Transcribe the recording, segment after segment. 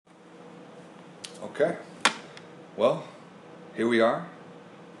Okay. Well, here we are.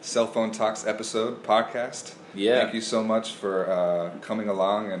 Cell Phone Talks episode, podcast. Yeah. Thank you so much for coming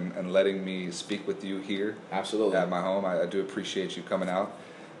along and letting me speak with you here. Absolutely. At my home. I do appreciate you coming out.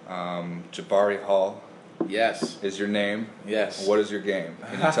 Jabari Hall Yes. is your name. Yes. What is your game?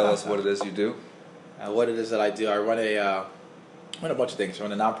 Can you tell us what it is you do? What it is that I do, I run a bunch of things. I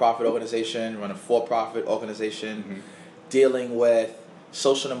run a nonprofit organization, run a for-profit organization, dealing with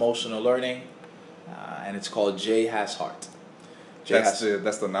social and emotional learning, and it's called J Has Heart. That's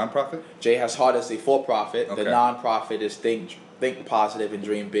the nonprofit? J Has Heart is the for-profit. Okay. The nonprofit is Think Positive and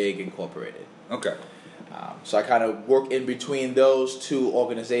Dream Big Incorporated. Okay. So I kind of work in between those two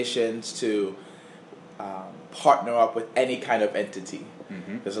organizations to partner up with any kind of entity.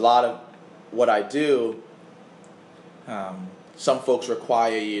 There's a lot of what I do. Some folks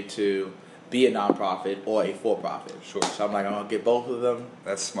require you to be a nonprofit or a for-profit. Sure. So I'm like, I'm gonna get both of them.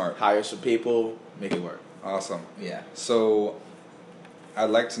 That's smart. Hire some people, make it work. Awesome. Yeah. So, I'd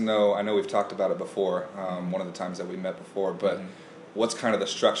like to know, I know we've talked about it before, one of the times that we met before, but what's kind of the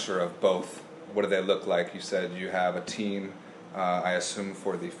structure of both? What do they look like? You said you have a team, I assume,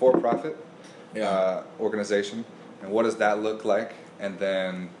 for the for-profit organization. And what does that look like? And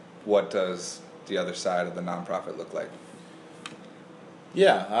then what does the other side of the nonprofit look like?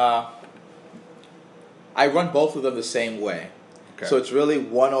 Yeah. I run both of them the same way. Okay. So it's really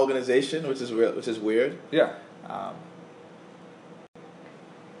one organization, which is weird. Yeah.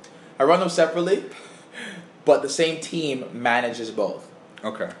 I run them separately, but the same team manages both.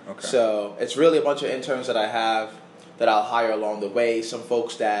 Okay. So it's really a bunch of interns that I have that I'll hire along the way. Some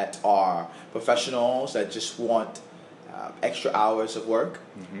folks that are professionals that just want extra hours of work,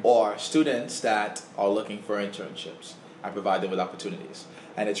 or students that are looking for internships. I provide them with opportunities.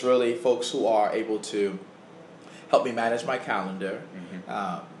 And it's really folks who are able to help me manage my calendar,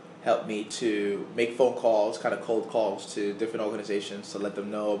 help me to make phone calls, kind of cold calls to different organizations to let them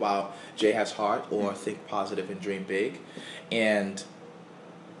know about J Has Heart or Think Positive and Dream Big, and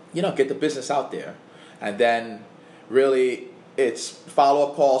get the business out there. And then really it's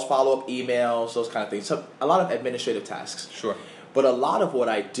follow-up calls, follow-up emails, those kind of things. So a lot of administrative tasks. Sure. But a lot of what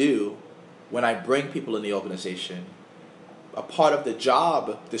I do when I bring people in the organization, a part of the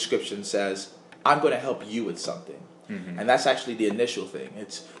job description says, I'm going to help you with something. And that's actually the initial thing.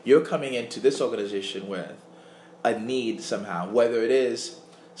 It's you're coming into this organization with a need somehow, whether it is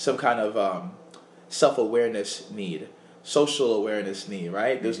some kind of self-awareness need, social awareness need,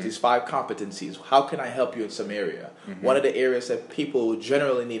 right? There's these 5 competencies. How can I help you in some area? One of the areas that people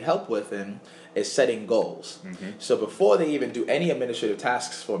generally need help with is setting goals. So before they even do any administrative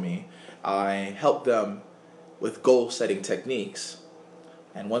tasks for me, I help them with goal-setting techniques.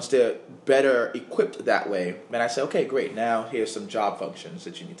 And once they're better equipped that way, then I say, okay, great, now here's some job functions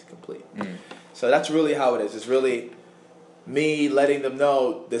that you need to complete. So that's really how it is. It's really me letting them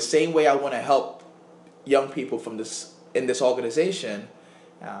know the same way I want to help young people in this organization,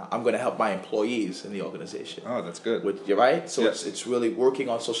 I'm going to help my employees in the organization. Oh, that's good. You're right? So Yes. it's really working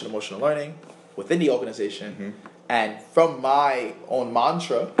on social and emotional learning within the organization, and from my own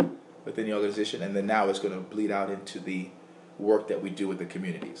mantra within the organization, and then now it's going to bleed out into the work that we do with the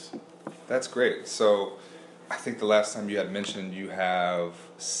communities. That's great. So, I think the last time you had mentioned you have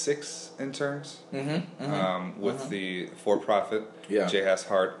 6 interns with the for-profit, J Has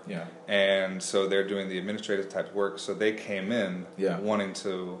Heart. Yeah. And so they're doing the administrative type work. So they came in wanting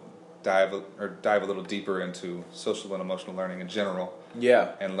to dive a little deeper into social and emotional learning in general.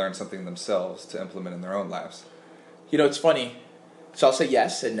 Yeah. And learn something themselves to implement in their own lives. It's funny. So I'll say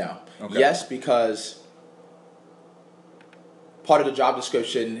yes and no. Okay. Yes, because part of the job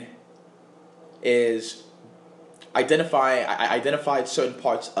description is I identified certain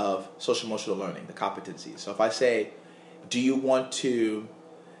parts of social emotional learning, the competencies. So if I say, do you want to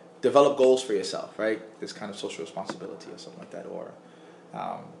develop goals for yourself, right? This kind of social responsibility or something like that, or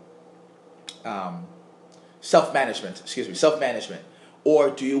self-management, or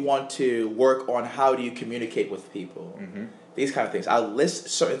do you want to work on how do you communicate with people? These kind of things. I'll list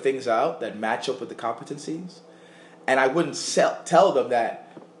certain things out that match up with the competencies, and I wouldn't tell them that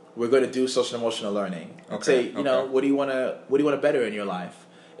we're going to do social and emotional learning. I'd say, what do you want to better in your life?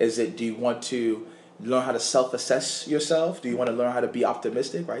 Do you want to learn how to self-assess yourself? Do you want to learn how to be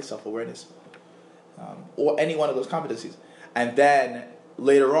optimistic, right? Self-awareness, or any one of those competencies, and then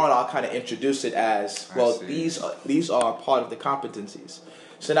later on, I'll kind of introduce it as, well, these are part of the competencies.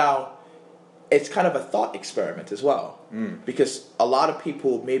 So now, it's kind of a thought experiment as well. Because a lot of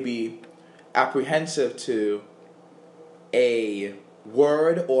people may be apprehensive to a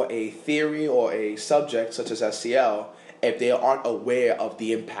word or a theory or a subject such as SEL if they aren't aware of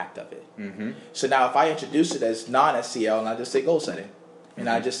the impact of it. So now if I introduce it as non-SEL and I just say goal setting, and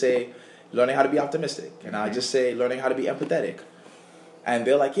I just say learning how to be optimistic, and I just say learning how to be empathetic, and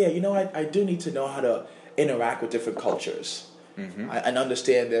they're like, yeah, I do need to know how to interact with different cultures and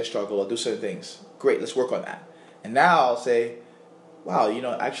understand their struggle or do certain things. Great, let's work on that. And now I'll say, wow,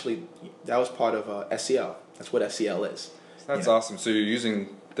 actually that was part of SEL. That's what SEL is. That's awesome. So you're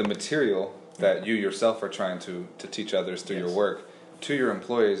using the material that you yourself are trying to teach others through your work to your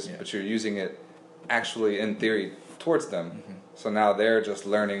employees, but you're using it actually in theory towards them. So now they're just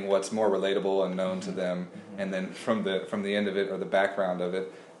learning what's more relatable and known to them, and then from the end of it or the background of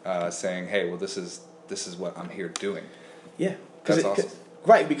it, saying, hey, well, this is what I'm here doing. Yeah, that's awesome.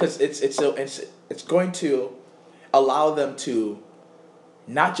 Right, because it's going to allow them to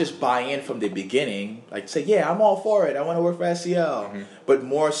not just buy in from the beginning, like say, yeah, I'm all for it, I want to work for SEL, but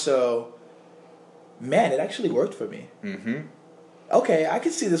more so, man, it actually worked for me. Okay, I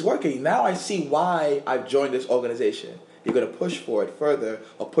can see this working. Now I see why I've joined this organization. You're going to push for it further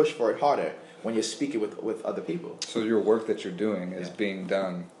or push for it harder when you're speaking with other people. So your work that you're doing is being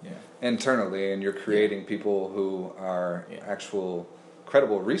done internally, and you're creating people who are actual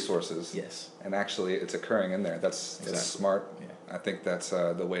credible resources. Yes. And actually it's occurring in there. That's smart. Yeah. I think that's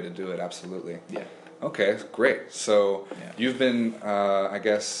the way to do it, absolutely. Yeah. Okay, great. So you've been, I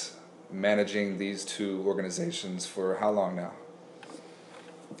guess, managing these two organizations for how long now?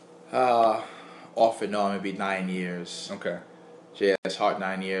 Off and on, maybe 9 years. Okay. JS Heart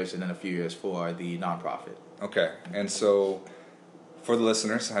 9 years, and then a few years for the nonprofit. Okay, and so for the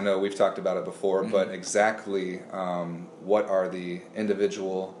listeners, I know we've talked about it before, but exactly what are the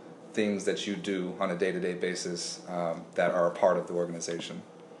individual things that you do on a day-to-day basis that are a part of the organization?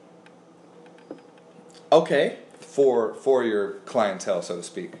 Okay. For your clientele, so to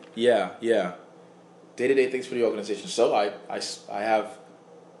speak. Yeah. Day-to-day things for the organization. So I have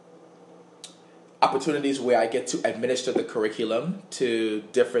opportunities where I get to administer the curriculum to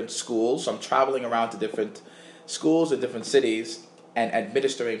different schools. So I'm traveling around to different schools in different cities and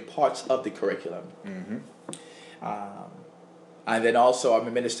administering parts of the curriculum. And then also I'm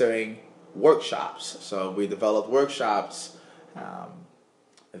administering workshops. So we develop workshops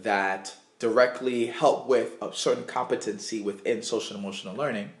that directly help with a certain competency within social and emotional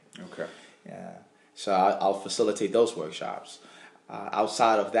learning. Okay. Yeah. So I'll facilitate those workshops.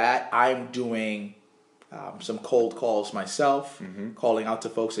 Outside of that, I'm doing some cold calls myself, calling out to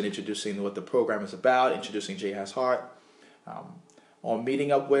folks and introducing what the program is about, introducing J Has Heart, or meeting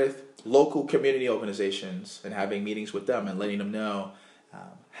up with local community organizations and having meetings with them and letting them know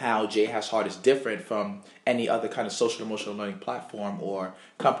how J Has Heart is different from any other kind of social emotional learning platform or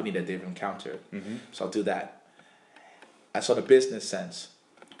company that they've encountered. So I'll do that. That's on a business sense.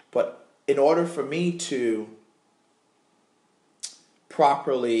 But in order for me to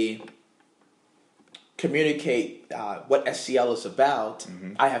properly communicate what SEL is about,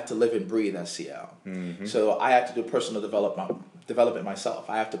 I have to live and breathe SEL. So I have to do personal development myself.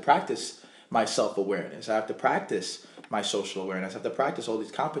 I have to practice my self-awareness. I have to practice my social awareness. I have to practice all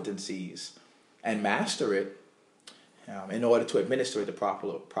these competencies and master it in order to administer it the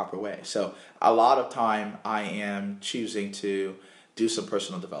proper way. So a lot of time I am choosing to do some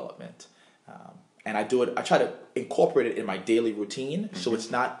personal development. And I do it. I try to incorporate it in my daily routine, so it's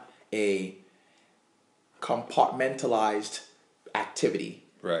not a compartmentalized activity.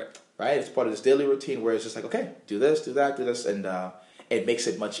 Right. It's part of this daily routine where it's just like, okay, do this, do that, do this, and it makes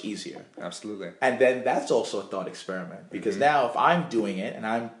it much easier. Absolutely. And then that's also a thought experiment, because now if I'm doing it and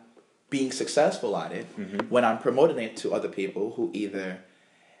I'm being successful at it, when I'm promoting it to other people who either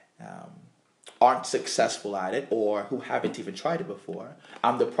aren't successful at it or who haven't even tried it before,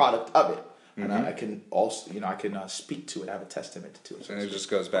 I'm the product of it. And I can also, I can speak to it, have a testament to it. And it just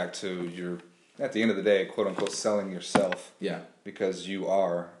goes back to your, at the end of the day, quote unquote, selling yourself. Yeah. Because you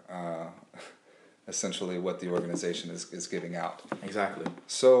are essentially what the organization is giving out. Exactly.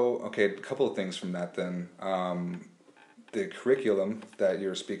 So, okay, a couple of things from that then. The curriculum that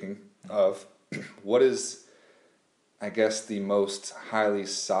you're speaking of, what is, I guess, the most highly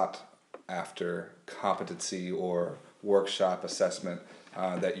sought after competency or workshop assessment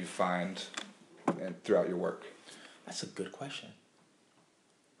that you find throughout your work? That's a good question.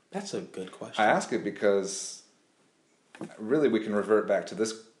 I ask it because really we can revert back to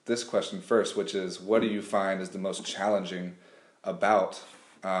this question first, which is, what do you find is the most challenging about,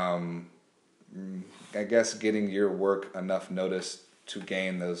 I guess, getting your work enough notice to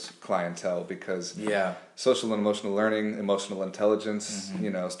gain those clientele? Because social and emotional learning, emotional intelligence,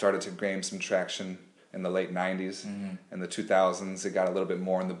 started to gain some traction in the late 90s. In the 2000s, it got a little bit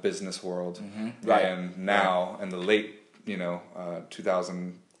more in the business world. And now in the late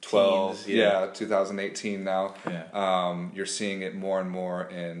 2012, Teens, yeah. 2018 now. Yeah. You're seeing it more and more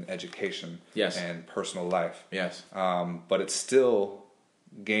in education Yes. and personal life. Yes. But it's still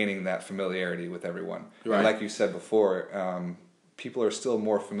gaining that familiarity with everyone. Right. And like you said before, people are still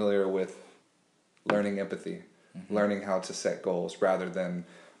more familiar with learning empathy, learning how to set goals rather than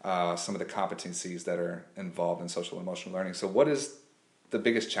some of the competencies that are involved in social emotional learning. So what is the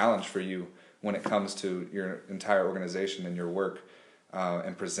biggest challenge for you when it comes to your entire organization and your work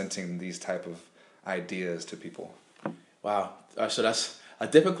and presenting these type of ideas to people? Wow. So that's a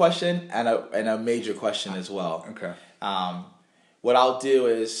different question and a major question as well. Okay. What I'll do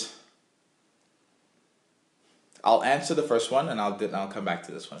is I'll answer the first one and I'll come back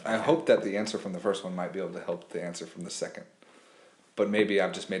to this one. I hope that the answer from the first one might be able to help the answer from the second. But maybe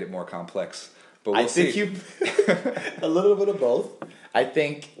I've just made it more complex. But we'll see. I think you a little bit of both. I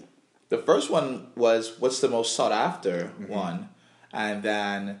think the first one was what's the most sought after one, and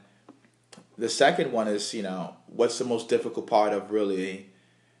then the second one is what's the most difficult part of really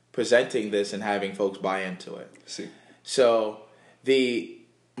presenting this and having folks buy into it. See. So the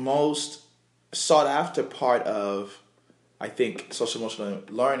most sought after part of, I think, social emotional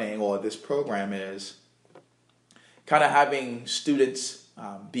learning or this program is kind of having students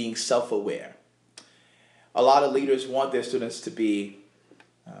being self-aware. A lot of leaders want their students to be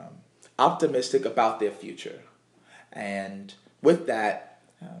optimistic about their future. And with that,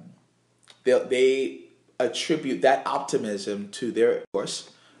 they attribute that optimism to their course.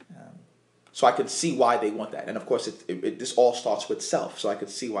 So I can see why they want that. And of course, this all starts with self. So I can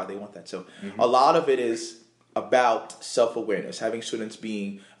see why they want that. So a lot of it is about self-awareness, having students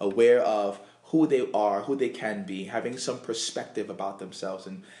being aware of who they are, who they can be, having some perspective about themselves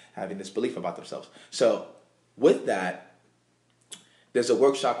and having this belief about themselves. So with that, there's a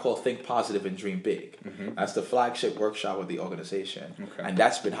workshop called Think Positive and Dream Big. That's the flagship workshop of the organization. Okay. And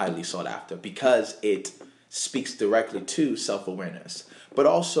that's been highly sought after because it speaks directly to self-awareness, but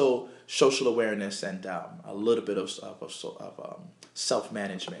also social awareness and a little bit of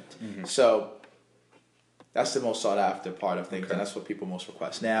self-management. So that's the most sought after part of things, and that's what people most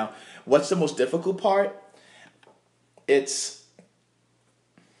request. Now, what's the most difficult part? It's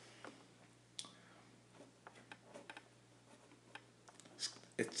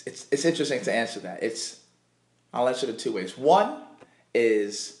interesting to answer that. I'll answer it two ways. One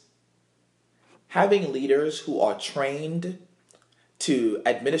is having leaders who are trained to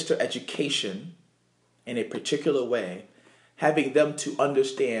administer education in a particular way, having them to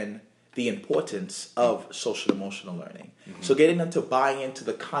understand the importance of social emotional learning. So getting them to buy into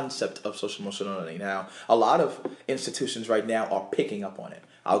the concept of social emotional learning. Now, a lot of institutions right now are picking up on it.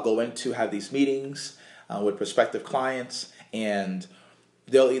 I'll go in to have these meetings with prospective clients, and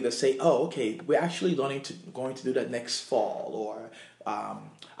they'll either say, "Oh, okay, we're actually going to do that next fall," or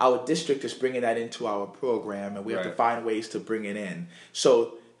 "Our district is bringing that into our program, and we have to find ways to bring it in."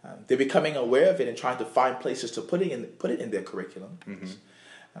 So they're becoming aware of it and trying to find places to put it in their curriculum.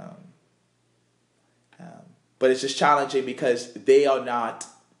 But it's just challenging because they are not.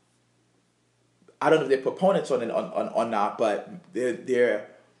 I don't know if they're proponents on it or not, but they're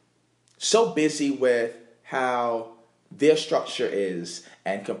so busy with how their structure is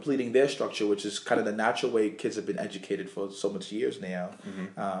and completing their structure, which is kind of the natural way kids have been educated for so much years now.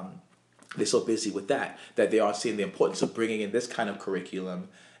 They're so busy with that they aren't seeing the importance of bringing in this kind of curriculum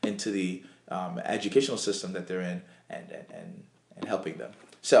into the educational system that they're in and helping them.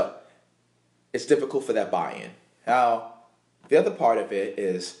 So it's difficult for that buy-in. Now, the other part of it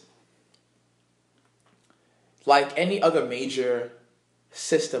is, like any other major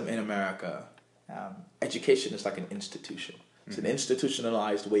system in America, education is like an institution. It's an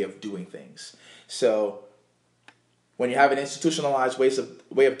institutionalized way of doing things. So when you have an institutionalized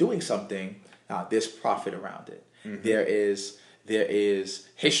way of doing something, there's profit around it. There is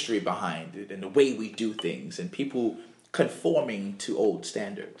history behind it and the way we do things and people conforming to old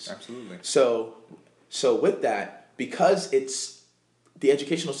standards. Absolutely. So with that, because it's the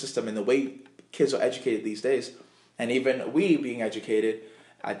educational system and the way kids are educated these days, and even we being educated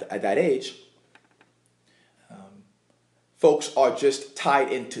at that age, folks are just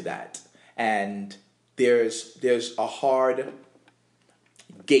tied into that, and there's a hard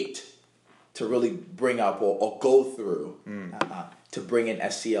gate to really bring up or go through to bring in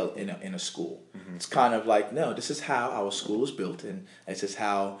SEL in a school. It's kind of like, no, this is how our school is built, and this is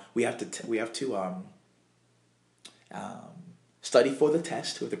how we have to study for the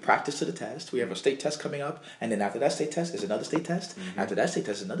test. We have to practice to the test. We have a state test coming up, and then after that state test is another state test. After that state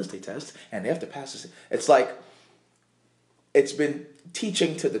test is another state test, and they have to pass this. It's like it's been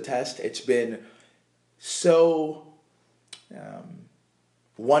teaching to the test. It's been so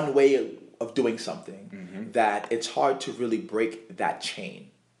one way of doing something, that it's hard to really break that chain.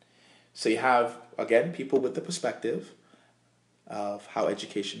 So you have, again, people with the perspective of how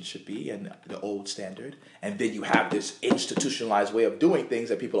education should be and the old standard, and then you have this institutionalized way of doing things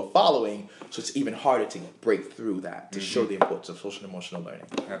that people are following, so it's even harder to break through that, to show the importance of social and emotional learning.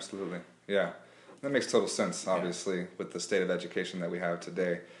 Absolutely. Yeah. That makes total sense, obviously, with the state of education that we have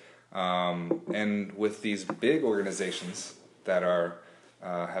today. And with these big organizations that are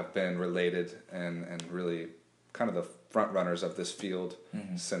have been related and really kind of the front runners of this field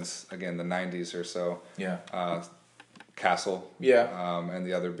since, again, the 90s or so. Yeah. Castle. Yeah. And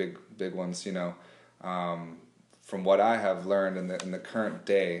the other big ones, you know. From what I have learned in the current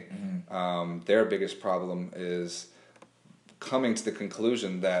day, their biggest problem is coming to the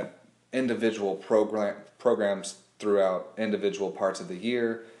conclusion that individual programs throughout individual parts of the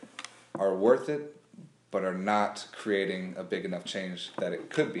year are worth it, but are not creating a big enough change that it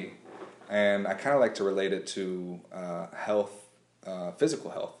could be. And I kind of like to relate it to health,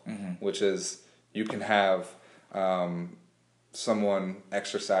 physical health, which is you can have someone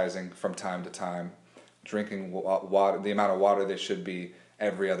exercising from time to time, drinking water, the amount of water they should be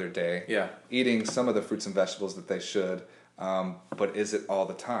every other day, eating some of the fruits and vegetables that they should, but is it all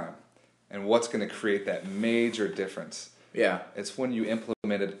the time? And what's going to create that major difference? Yeah. It's when you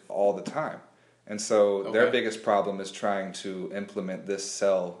implement it all the time. And so their biggest problem is trying to implement this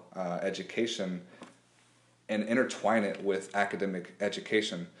cell education and intertwine it with academic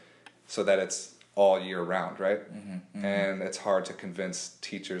education so that it's all year round, right? And it's hard to convince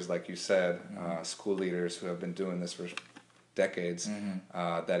teachers, like you said, school leaders who have been doing this for decades,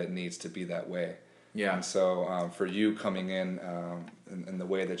 that it needs to be that way. Yeah. And so for you coming in the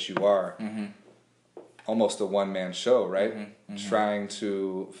way that you are, almost a one-man show, right? Trying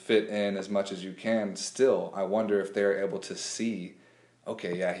to fit in as much as you can. Still, I wonder if they're able to see,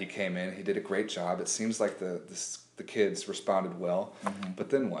 okay, yeah, he came in, he did a great job. It seems like the kids responded well, but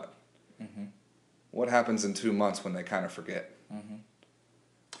then what? What happens in 2 months when they kind of forget?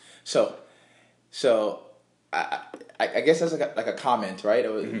 So I guess that's like a comment, right?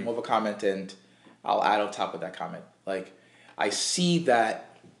 It was more of a comment, and I'll add on top of that comment. Like, I see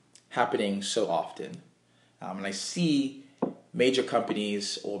that happening so often. And I see major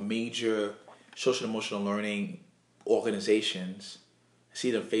companies or major social and emotional learning organizations, I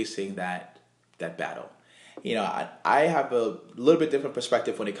see them facing that battle. You know, I have a little bit different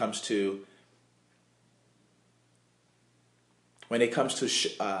perspective when it comes to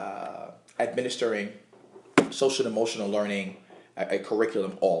administering social and emotional learning, a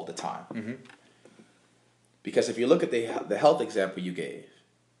curriculum all the time. Because if you look at the health example you gave,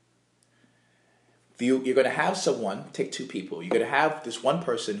 you're going to have someone, take two people, you're going to have this one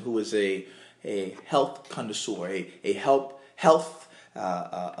person who is a health connoisseur, a health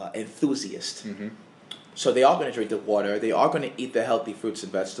enthusiast. So they are going to drink the water, they are going to eat the healthy fruits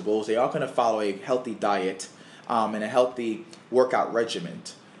and vegetables, they are going to follow a healthy diet and a healthy workout regimen,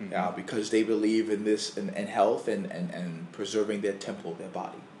 because they believe in this and health and preserving their temple, their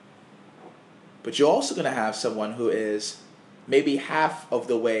body. But you're also going to have someone who is maybe half of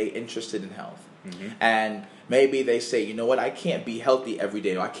the way interested in health. And maybe they say, you know what, I can't be healthy every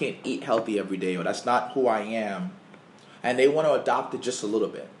day, or I can't eat healthy every day, or that's not who I am. And they want to adopt it just a little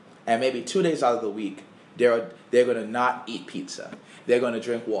bit. And maybe 2 days out of the week, they're going to not eat pizza. They're going to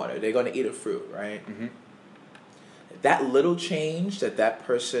drink water. They're going to eat a fruit, right? That little change that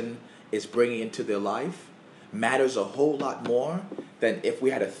person is bringing into their life matters a whole lot more than if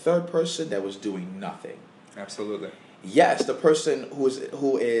we had a third person that was doing nothing. Absolutely. Yes, the person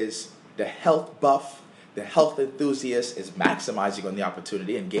who is the health buff, the health enthusiast, is maximizing on the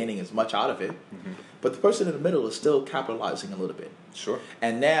opportunity and gaining as much out of it. But the person in the middle is still capitalizing a little bit. Sure.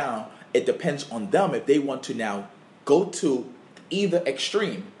 And now it depends on them if they want to now go to either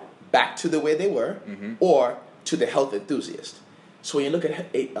extreme, back to the way they were, or to the health enthusiast. So when you look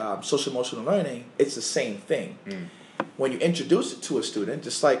at social emotional learning, it's the same thing. When you introduce it to a student,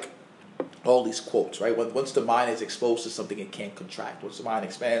 just like all these quotes, right? Once the mind is exposed to something, it can't contract. Once the mind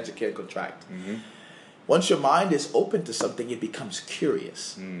expands, it can't contract. Once your mind is open to something, it becomes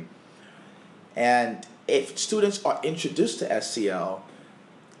curious. And if students are introduced to SEL,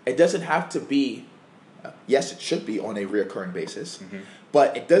 it doesn't have to be, yes, it should be on a recurring basis,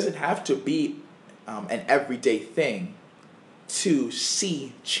 but it doesn't have to be an everyday thing to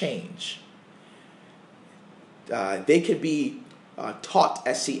see change. They can be taught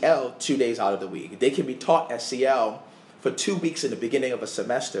SEL 2 days out of the week. They can be taught SEL for 2 weeks in the beginning of a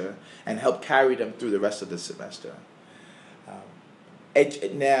semester and help carry them through the rest of the semester.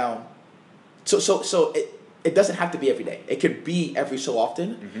 it doesn't have to be every day. It could be every so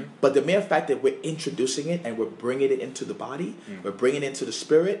often. But the mere fact that we're introducing it and we're bringing it into the body, we're bringing it into the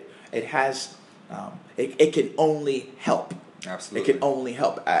spirit, it has, it can only help. Absolutely. It can only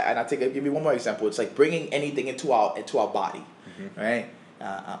help. And I think I'll give you one more example. It's like bringing anything into our body, right?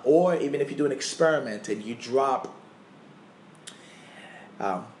 Or even if you do an experiment and you drop,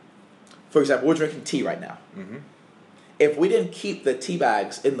 for example, we're drinking tea right now. If we didn't keep the tea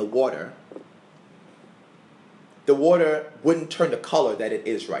bags in the water wouldn't turn the color that it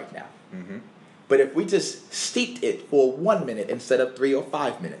is right now. But if we just steeped it for 1 minute instead of 3 or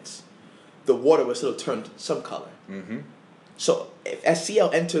 5 minutes, the water will still turn some color. So if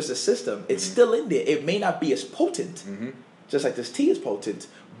SCL enters the system, it's still in there. It may not be as potent, just like this tea is potent,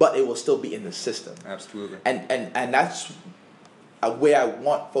 but it will still be in the system. Absolutely. And that's where I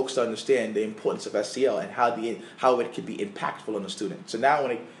want folks to understand the importance of SCL and how it can be impactful on the student. So now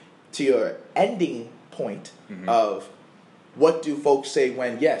to your ending point of what do folks say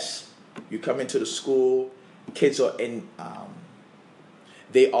when, yes, you come into the school, kids are in,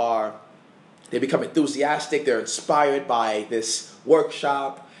 they become enthusiastic, they're inspired by this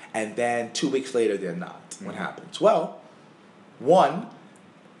workshop, and then 2 weeks later they're not. What happens? Well, one,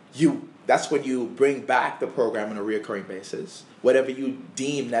 that's when you bring back the program on a reoccurring basis. Whatever you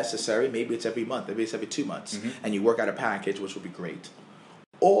deem necessary, maybe it's every month, maybe it's every 2 months, and you work out a package, which would be great.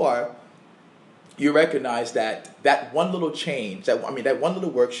 Or you recognize that one little change, that one little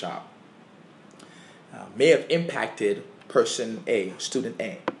workshop may have impacted person A, student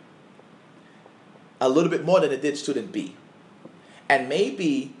a little bit more than it did student B. And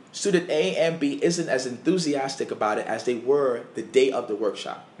maybe student A and B isn't as enthusiastic about it as they were the day of the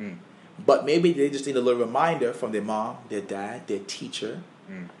workshop. But maybe they just need a little reminder from their mom, their dad, their teacher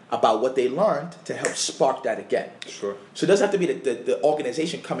about what they learned to help spark that again. Sure. So it doesn't have to be the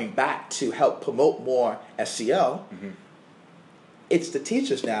organization coming back to help promote more SCL. It's the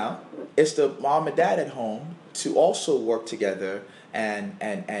teachers now. It's the mom and dad at home to also work together and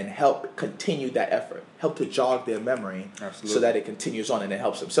help continue that effort, help to jog their memory. Absolutely. So that it continues on and it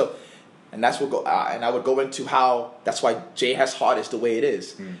helps them. So, and that's what and I would go into how that's why JHS Heart is the way it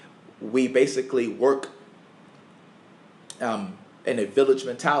is. We basically work in a village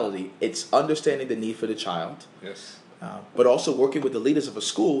mentality. It's understanding the need for the child. Yes. But also working with the leaders of a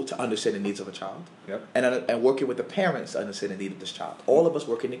school to understand the needs of a child. Yep. And working with the parents to understand the need of this child. All of us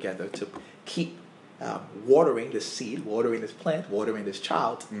working together to keep watering this seed, watering this plant, watering this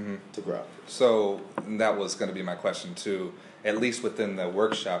child to grow. So that was going to be my question too. At least within the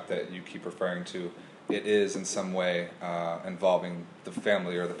workshop that you keep referring to, it is in some way involving the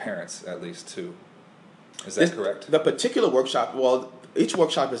family or the parents at least too. Is that correct? The particular workshop, well, each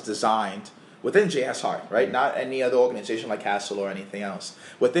workshop is designed within JHS Heart, right? Not any other organization like Castle or anything else.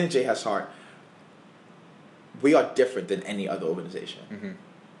 Within JHS Heart, we are different than any other organization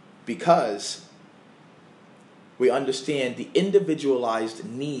because we understand the individualized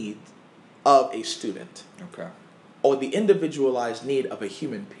need of a student. Okay. Or the individualized need of a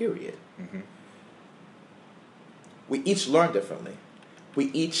human, period. We each learn differently. We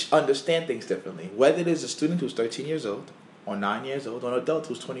each understand things differently. Whether it is a student who's 13 years old, or 9 years old, or an adult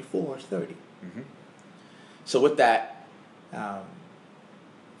who's 24 or 30. So with that,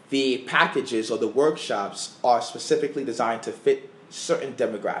 the packages or the workshops are specifically designed to fit certain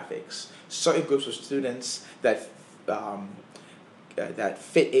demographics, certain groups of students that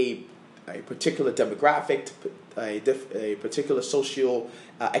fit a particular demographic, a particular social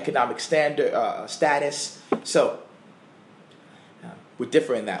economic status. So we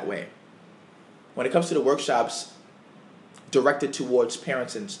differ in that way. When it comes to the workshops directed towards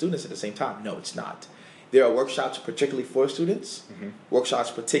parents and students at the same time, no, it's not. There are workshops particularly for students,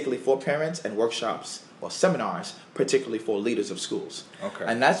 workshops particularly for parents, and workshops or seminars particularly for leaders of schools. Okay.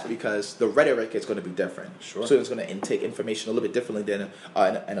 And that's because the rhetoric is going to be different. Sure. Students are going to intake information a little bit differently than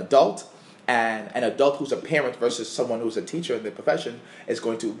an adult. And an adult who's a parent versus someone who's a teacher in the profession is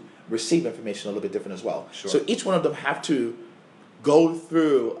going to receive information a little bit different as well. Sure. So each one of them have to go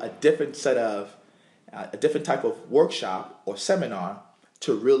through a different type of workshop or seminar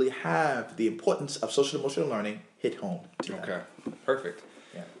to really have the importance of social emotional learning hit home to them. Okay, perfect.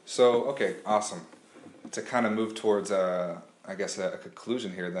 Yeah. So, okay, awesome. To kind of move towards, I guess, a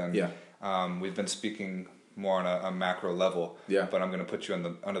conclusion here then. Yeah. We've been speaking more on a macro level. Yeah. But I'm going to put you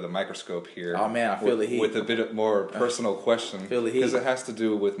under the microscope here. Oh, man, I feel the heat. With a bit more personal question. Feel the heat. Because it has to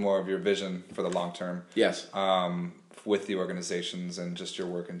do with more of your vision for the long term. Yes. With the organizations and just your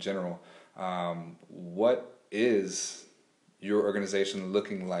work in general. What is your organization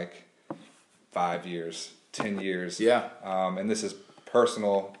looking like 5 years, 10 years? Yeah. And this is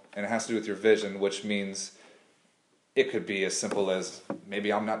personal, and it has to do with your vision, which means it could be as simple as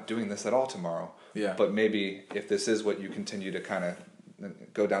maybe I'm not doing this at all tomorrow. Yeah. But maybe if this is what you continue to kind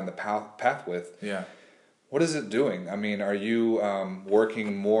of go down the path with, Yeah. what is it doing? I mean, are you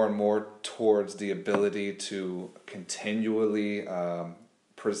working more and more towards the ability to continually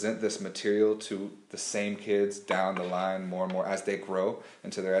present this material to the same kids down the line more and more as they grow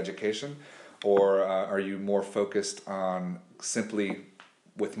into their education? Or are you more focused on simply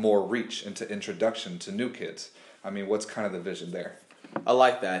with more reach into introduction to new kids? I mean, what's kind of the vision there? I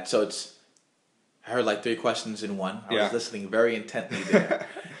like that. So I heard like 3 questions in one. I was listening very intently there.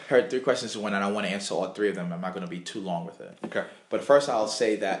 Heard 3 questions in one, and I want to answer all 3 of them. I'm not going to be too long with it. Okay. But first, I'll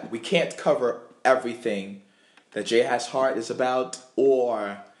say that we can't cover everything that J Has Heart is about,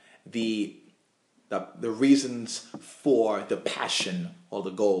 or the reasons for the passion or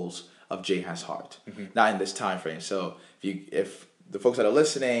the goals of J Has Heart. Not in this time frame. So if the folks that are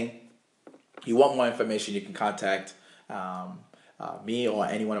listening, you want more information, you can contact me or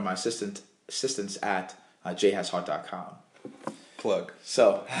any one of my assistants at jhasheart.com. Plug.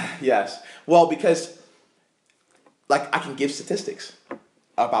 So, yes. Well, because like I can give statistics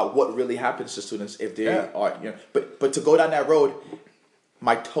about what really happens to students if they are, but to go down that road,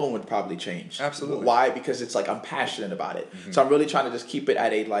 my tone would probably change. Absolutely. Why? Because it's like I'm passionate about it. So I'm really trying to just keep it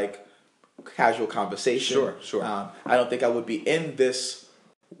at a like casual conversation. Sure. I don't think I would be in this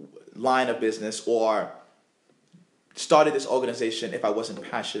line of business or started this organization if I wasn't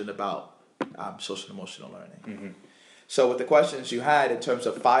passionate about social emotional learning. So with the questions you had in terms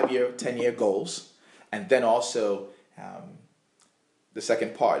of 5-year, 10-year goals, and then also the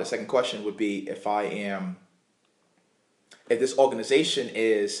second question would be if this organization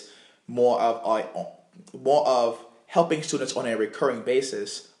is more of helping students on a recurring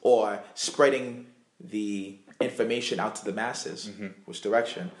basis or spreading the information out to the masses, which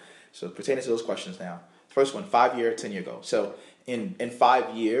direction? So pertaining to those questions now. First one, 5-year, 10-year goal. So in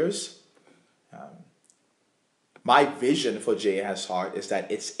 5 years, my vision for J Has Heart is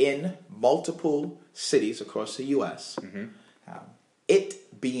that it's in multiple cities across the U.S.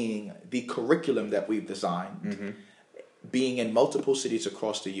 It being the curriculum that we've designed, being in multiple cities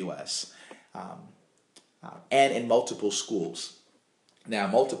across the U.S. And in multiple schools. Now,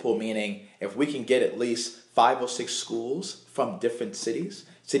 multiple meaning if we can get at least 5 or 6 schools from different cities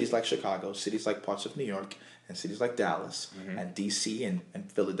like Chicago, cities like parts of New York, and cities like Dallas, and D.C.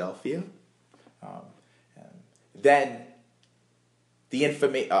 and Philadelphia, then the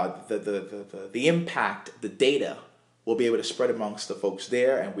the impact, the data will be able to spread amongst the folks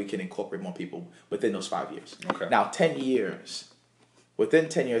there, and we can incorporate more people within those 5 years. Okay. Now, 10 years. Within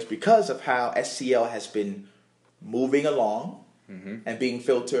 10 years, because of how SCL has been moving along and being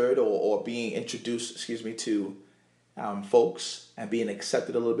filtered or being introduced, to folks and being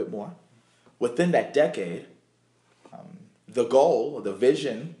accepted a little bit more, within that decade, the goal or the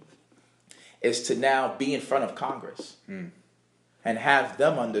vision is to now be in front of Congress and have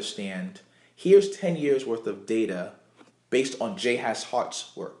them understand, here's 10 years worth of data based on J Has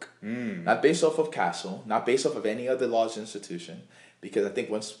Heart's work. Not based off of CASEL, not based off of any other large institution, because I think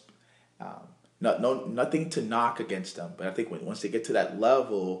nothing to knock against them, but I think once they get to that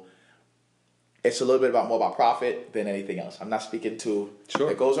level, it's a little bit more about profit than anything else. I'm not speaking to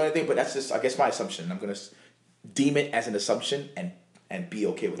their goals or anything, but that's just, I guess, my assumption. I'm going to deem it as an assumption and be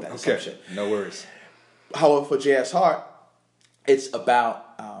okay with that assumption. No worries. However, for J Has Heart, it's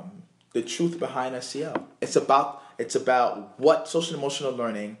about the truth behind SCL. It's about what social emotional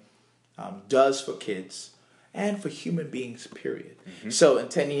learning does for kids and for human beings, period. So in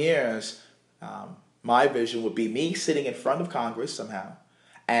 10 years, my vision would be me sitting in front of Congress somehow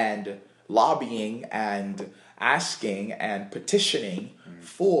and lobbying and asking and petitioning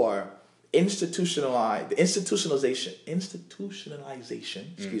for institutionalization,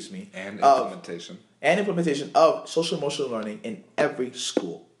 and implementation of social emotional learning in every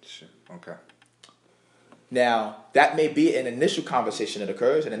school. Okay. Now, that may be an initial conversation that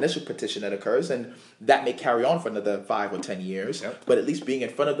occurs, an initial petition that occurs, and that may carry on for another 5 or 10 years. But at least being in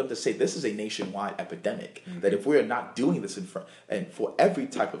front of them to say this is a nationwide epidemic, that if we're not doing this and for every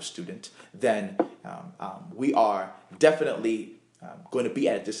type of student, then we are definitely going to be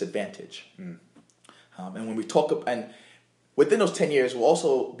at a disadvantage. And when we talk, and within those 10 years, we'll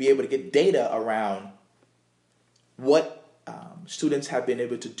also be able to get data around what students have been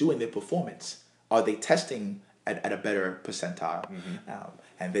able to do in their performance. Are they testing at a better percentile?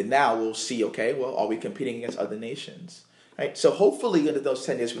 And then now we'll see, okay, well, are we competing against other nations? Right? So hopefully in those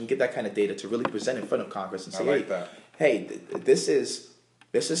 10 years, we can get that kind of data to really present in front of Congress and say, hey, this is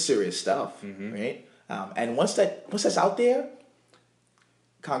serious stuff, right? And once that's out there,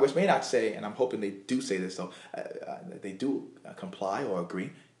 Congress may not say, and I'm hoping they do say this though, they do comply or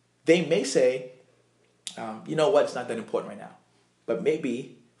agree. They may say, you know what, it's not that important right now. But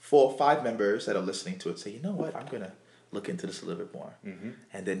maybe 4 or 5 members that are listening to it say, you know what, I'm going to look into this a little bit more.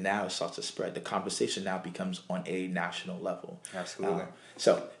 And then now it starts to spread. The conversation now becomes on a national level. Absolutely.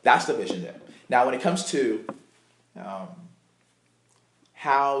 So that's the vision there. Now, when it comes to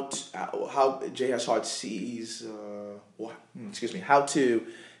how J.S. Hart sees, how to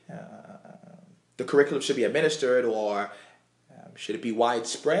the curriculum should be administered, or should it be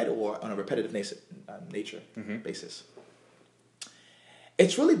widespread or on a repetitive nature basis?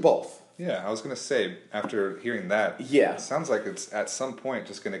 It's really both. Yeah, I was going to say, after hearing that, yeah, it sounds like it's at some point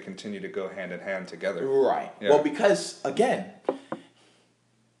just going to continue to go hand in hand together. Right. Yeah. Well, because, again,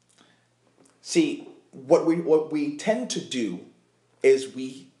 see, what we tend to do is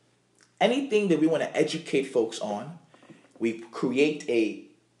anything that we want to educate folks on, we create a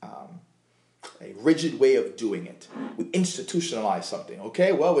rigid way of doing it. We institutionalize something.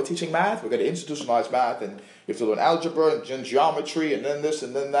 Okay, well, we're teaching math. We're going to institutionalize math, and you have to learn algebra and then geometry, and then this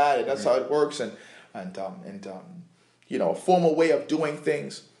and then that, and that's how it works. And a formal way of doing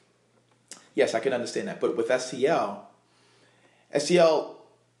things. Yes, I can understand that. But with SEL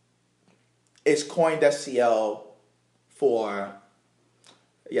is coined SEL for,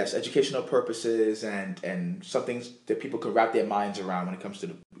 yes, educational purposes and some things that people could wrap their minds around when it comes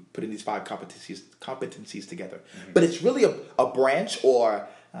to putting these 5 competencies together. But it's really a branch or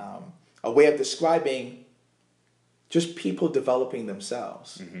a way of describing just people developing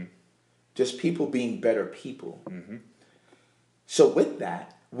themselves, just people being better people. So with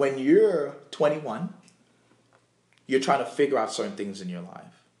that, when you're 21, you're trying to figure out certain things in your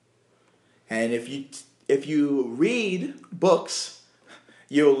life. And if you read books,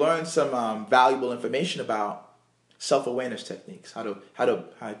 you'll learn some valuable information about self-awareness techniques, how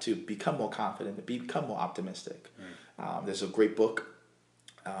to become more confident, to become more optimistic. There's a great book,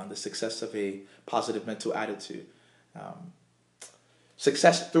 The Success of a Positive Mental Attitude.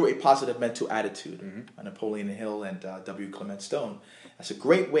 Success Through a Positive Mental Attitude, Napoleon Hill and W. Clement Stone. That's a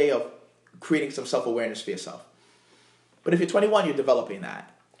great way of creating some self-awareness for yourself. But if you're 21, you're developing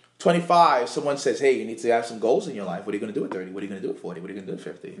that. 25, someone says, hey, you need to have some goals in your life. What are you going to do at 30? What are you going to do at 40? What are you going to do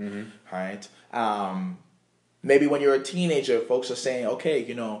at 50? Right? Maybe when you're a teenager, folks are saying, okay,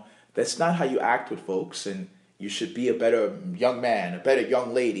 that's not how you act with folks, and you should be a better young man, a better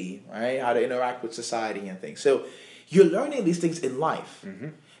young lady, right? How to interact with society and things. So you're learning these things in life.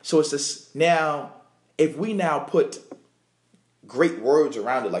 So it's this now, if we now put great words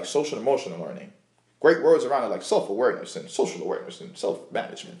around it like social and emotional learning, great words around it like self-awareness and social awareness and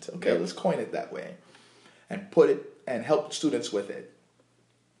self-management, okay, let's coin it that way and put it and help students with it.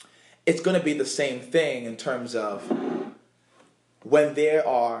 It's going to be the same thing in terms of when there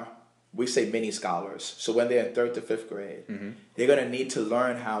are, we say mini scholars. So when they're in 3rd to 5th grade, they're going to need to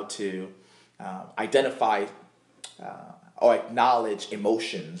learn how to identify or acknowledge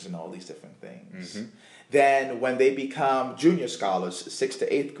emotions and all these different things. Then when they become junior scholars, 6th to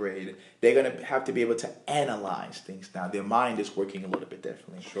 8th grade, they're going to have to be able to analyze things now. Their mind is working a little bit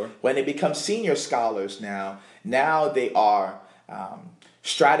differently. Sure. When they become senior scholars now they are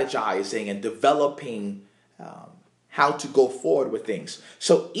strategizing and developing how to go forward with things.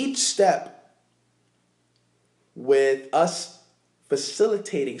 So each step with us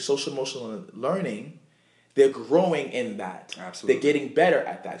facilitating social emotional learning, they're growing in that. Absolutely. They're getting better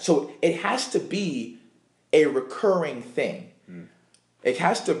at that. So it has to be a recurring thing. It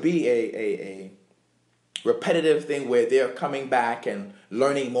has to be a repetitive thing where they're coming back and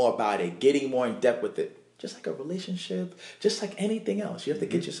learning more about it, getting more in depth with it. Just like a relationship, just like anything else. You have to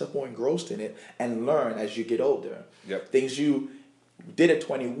get yourself more engrossed in it and learn as you get older. Things you did at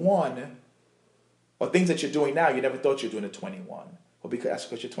 21 or things that you're doing now you never thought you were doing at 21. Well, that's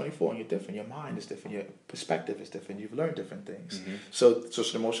because you're 24 and you're different. Your mind is different. Your perspective is different. You've learned different things. So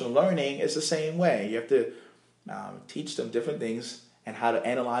social emotional learning is the same way. You have to teach them different things and how to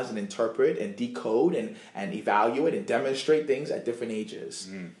analyze and interpret and decode and evaluate and demonstrate things at different ages.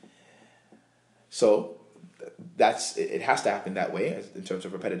 So it has to happen that way in terms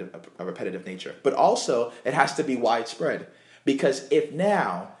of a repetitive nature. But also it has to be widespread, because if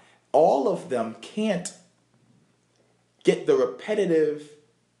now all of them can't get the repetitive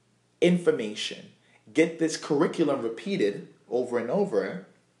information, get this curriculum repeated over and over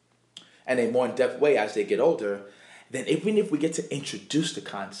in a more in-depth way as they get older, then even if we get to introduce the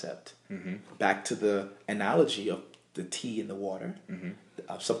concept, back to the analogy of the tea in the water,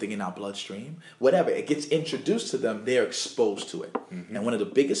 of something in our bloodstream, whatever, it gets introduced to them, they're exposed to it. And one of the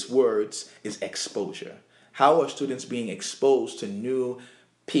biggest words is exposure. How are students being exposed to new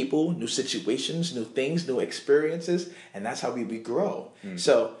people, new situations, new things, new experiences, and that's how we grow.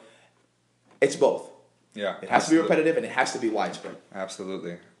 So it's both. Yeah, it has to be repetitive and it has to be widespread.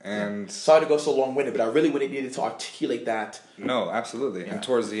 Absolutely. And sorry to go so long-winded, but I really needed to articulate that. No, absolutely. Yeah. And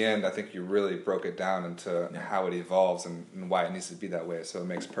towards the end, I think you really broke it down into how it evolves and why it needs to be that way. So it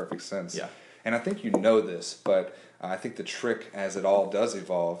makes perfect sense. Yeah. And I think you know this, but I think the trick, as it all does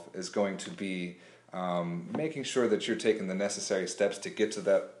evolve, is going to be making sure that you're taking the necessary steps to get to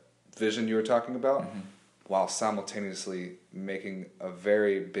that vision you were talking about, while simultaneously making a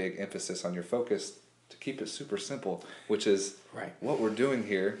very big emphasis on your focus to keep it super simple, which is what we're doing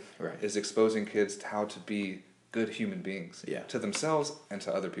here is exposing kids to how to be good human beings to themselves and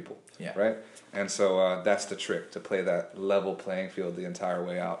to other people. Right? And so that's the trick, to play that level playing field the entire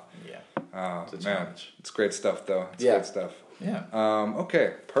way out. It's man, it's great stuff though. It's great stuff.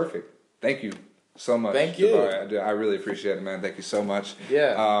 Okay, perfect. Thank you so much. Thank you. Jabari. I really appreciate it, man. Thank you so much.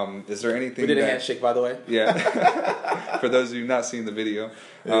 Is there anything? We did a handshake, by the way. For those of you not seeing the video,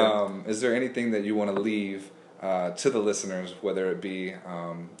 is there anything that you want to leave to the listeners, whether it be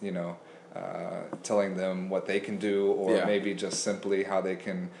telling them what they can do, or maybe just simply how they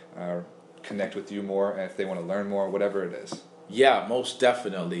can connect with you more, if they want to learn more, whatever it is? Yeah, most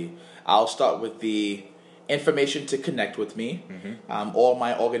definitely. I'll start with the information to connect with me, or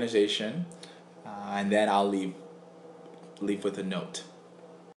my organization, and then I'll leave with a note.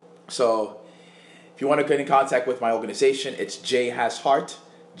 So if you want to get in contact with my organization, it's J Has Heart,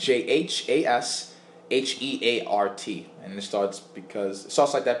 JHASHEART, and it starts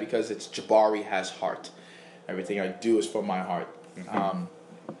like that because it's Jabari Has Heart. Everything I do is from my heart.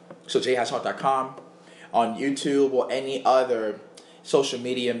 So jhasheart.com. On YouTube or any other social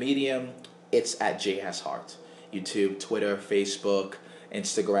media medium, it's at J Has Heart. YouTube, Twitter, Facebook,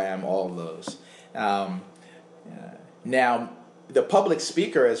 Instagram, all of those. Now, the public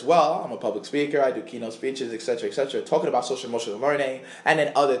speaker as well. I'm a public speaker. I do keynote speeches, etc., talking about social emotional learning and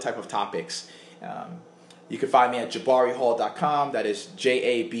then other type of topics. You can find me at jabarihall.com. That is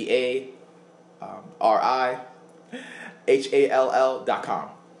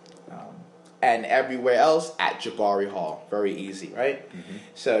JABARIHALL.com. And everywhere else at Jabari Hall. Very easy, right?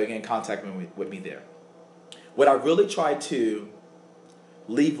 So you can contact me with me there. What I really try to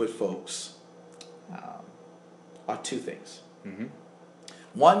leave with folks are two things.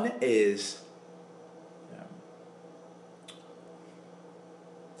 One is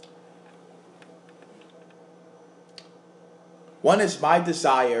my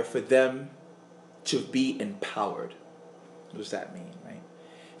desire for them to be empowered. What does that mean, right?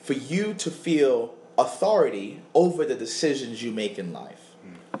 For you to feel authority over the decisions you make in life.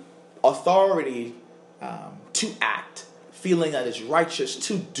 Authority to act, feeling that it's righteous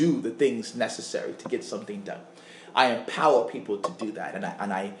to do the things necessary to get something done. I empower people to do that,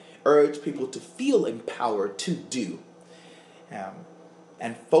 and I urge people to feel empowered to do.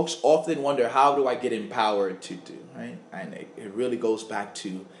 And folks often wonder, how do I get empowered to do, right? And it really goes back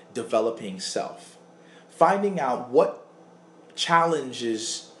to developing self. Finding out what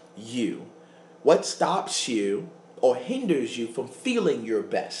challenges you, what stops you or hinders you from feeling your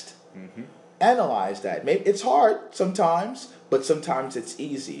best. Analyze that. Maybe it's hard sometimes, but sometimes it's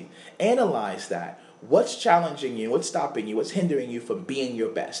easy. Analyze that. What's challenging you? What's stopping you? What's hindering you from being your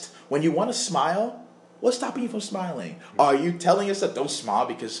best? When you want to smile, what's stopping you from smiling? Are you telling yourself, don't smile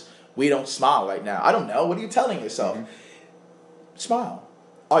because we don't smile right now? I don't know. What are you telling yourself? Smile.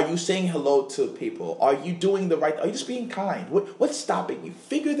 Are you saying hello to people? Are you doing the right? Are you just being kind? What's stopping you?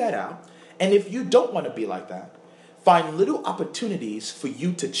 Figure that out. And if you don't want to be like that, find little opportunities for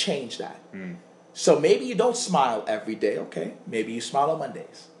you to change that. So maybe you don't smile every day, okay? Maybe you smile on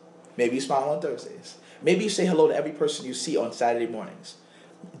Mondays. Maybe you smile on Thursdays. Maybe you say hello to every person you see on Saturday mornings.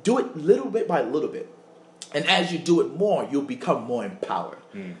 Do it little bit by little bit. And as you do it more, you'll become more empowered.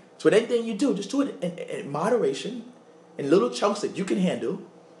 So with anything you do, just do it in moderation, in little chunks that you can handle.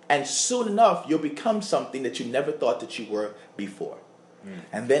 And soon enough, you'll become something that you never thought that you were before.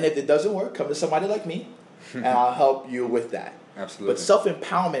 And then if it doesn't work, come to somebody like me, and I'll help you with that. Absolutely. But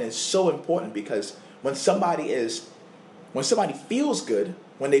self-empowerment is so important, because when somebody feels good,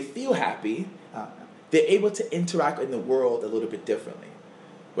 when they feel happy, they're able to interact in the world a little bit differently.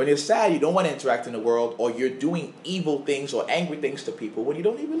 When you're sad, you don't want to interact in the world, or you're doing evil things or angry things to people when you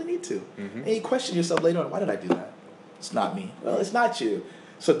don't even really need to. And you question yourself later on, why did I do that? It's not me. Well, it's not you.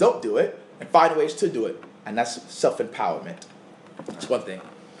 So don't do it, and find ways to do it. And that's self-empowerment. That's one thing.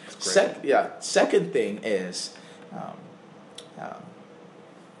 Second thing is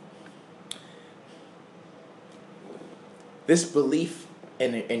this belief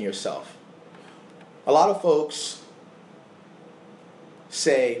in yourself. A lot of folks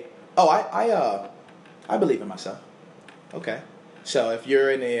say, oh, I believe in myself. Okay. So if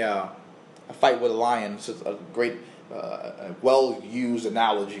you're in a fight with a lion, it's a great, well-used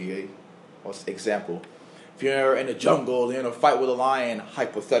analogy or example. If you're in a jungle, you're in a fight with a lion,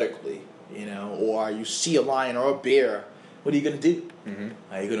 hypothetically, or you see a lion or a bear, what are you going to do? Mm-hmm.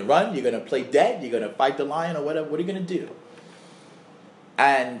 Are you going to run? You're going to play dead? You're going to fight the lion or whatever? What are you going to do?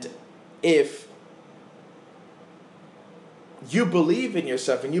 And if you believe in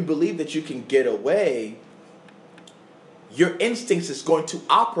yourself and you believe that you can get away, your instincts is going to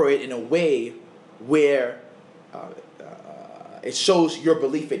operate in a way where it shows your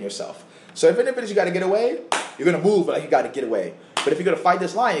belief in yourself. So if anybody's you got to get away, you're going to move like you got to get away. But if you're going to fight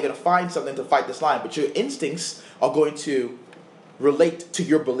this lion, you're going to find something to fight this lion. But your instincts are going to relate to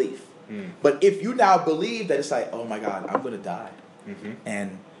your belief. But if you now believe that it's like, oh my God, I'm going to die. Mm-hmm.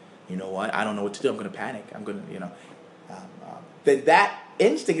 And you know what? I don't know what to do. I'm going to panic. I'm going to, then that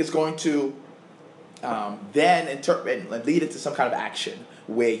instinct is going to then interpret and lead it to some kind of action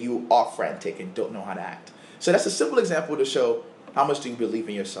where you are frantic and don't know how to act. So that's a simple example to show how much do you believe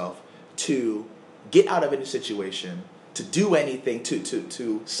in yourself to get out of any situation, to do anything,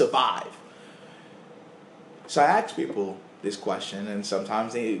 to survive. So I ask people this question, and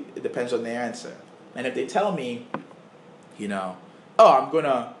sometimes it depends on their answer. And if they tell me, oh, I'm going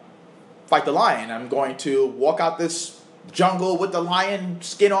to fight the lion, I'm going to walk out this jungle with the lion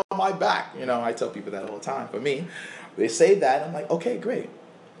skin on my back. I tell people that all the time. For me, they say that, I'm like, okay, great.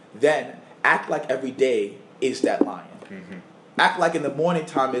 Then act like every day is that lion. Mm-hmm. Act like in the morning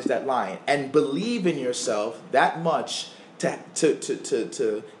time is that lion, and believe in yourself that much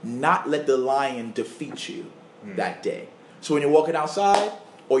to not let the lion defeat you that day. So when you're walking outside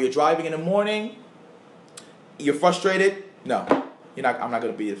or you're driving in the morning, you're frustrated. No, you're not. I'm not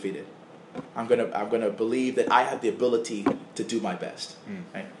going to be defeated. I'm gonna believe that I have the ability to do my best.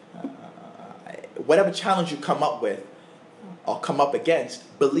 Right? Whatever challenge you come up with or come up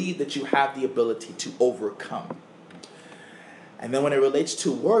against, believe that you have the ability to overcome. And then when it relates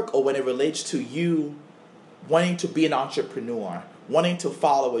to work, or when it relates to you wanting to be an entrepreneur, wanting to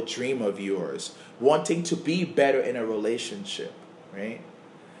follow a dream of yours, wanting to be better in a relationship, right?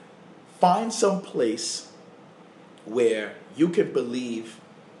 Find some place where you can believe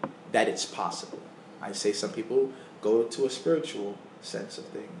that it's possible. I say some people go to a spiritual sense of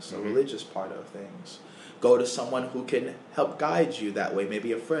things, a religious part of things. Go to someone who can help guide you that way,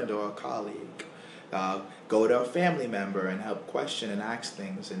 maybe a friend or a colleague. Go to a family member and help question and ask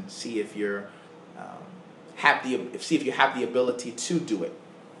things and see if you have the ability to do it.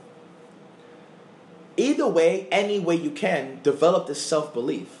 Either way, any way you can, develop this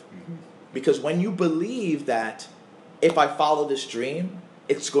self-belief. Because when you believe that if I follow this dream,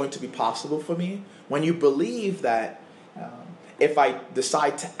 it's going to be possible for me. When you believe that if I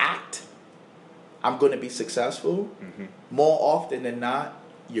decide to act, I'm going to be successful, more often than not,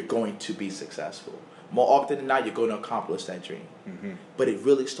 you're going to be successful. More often than not, you're going to accomplish that dream. But it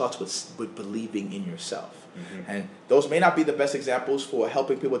really starts with believing in yourself. And those may not be the best examples for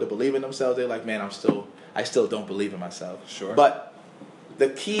helping people to believe in themselves. They're like, man, I still don't believe in myself. Sure. But the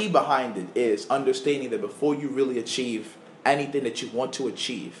key behind it is understanding that before you really achieve anything that you want to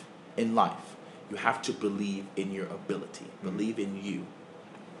achieve in life, you have to believe in your ability. Believe in you.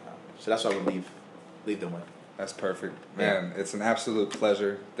 So that's what I would leave them with. That's perfect. Man, it's an absolute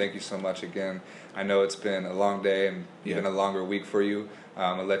pleasure. Thank you so much again. I know it's been a long day and even a longer week for you.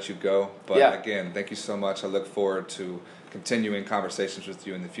 I'll let you go. But again, thank you so much. I look forward to continuing conversations with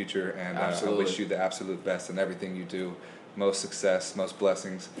you in the future. And I wish you the absolute best in everything you do. Most success, most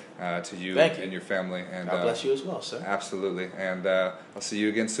blessings to you and your family. And God bless you as well, sir. Absolutely. And I'll see you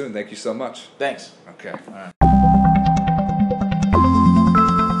again soon. Thank you so much. Thanks. Okay. All right.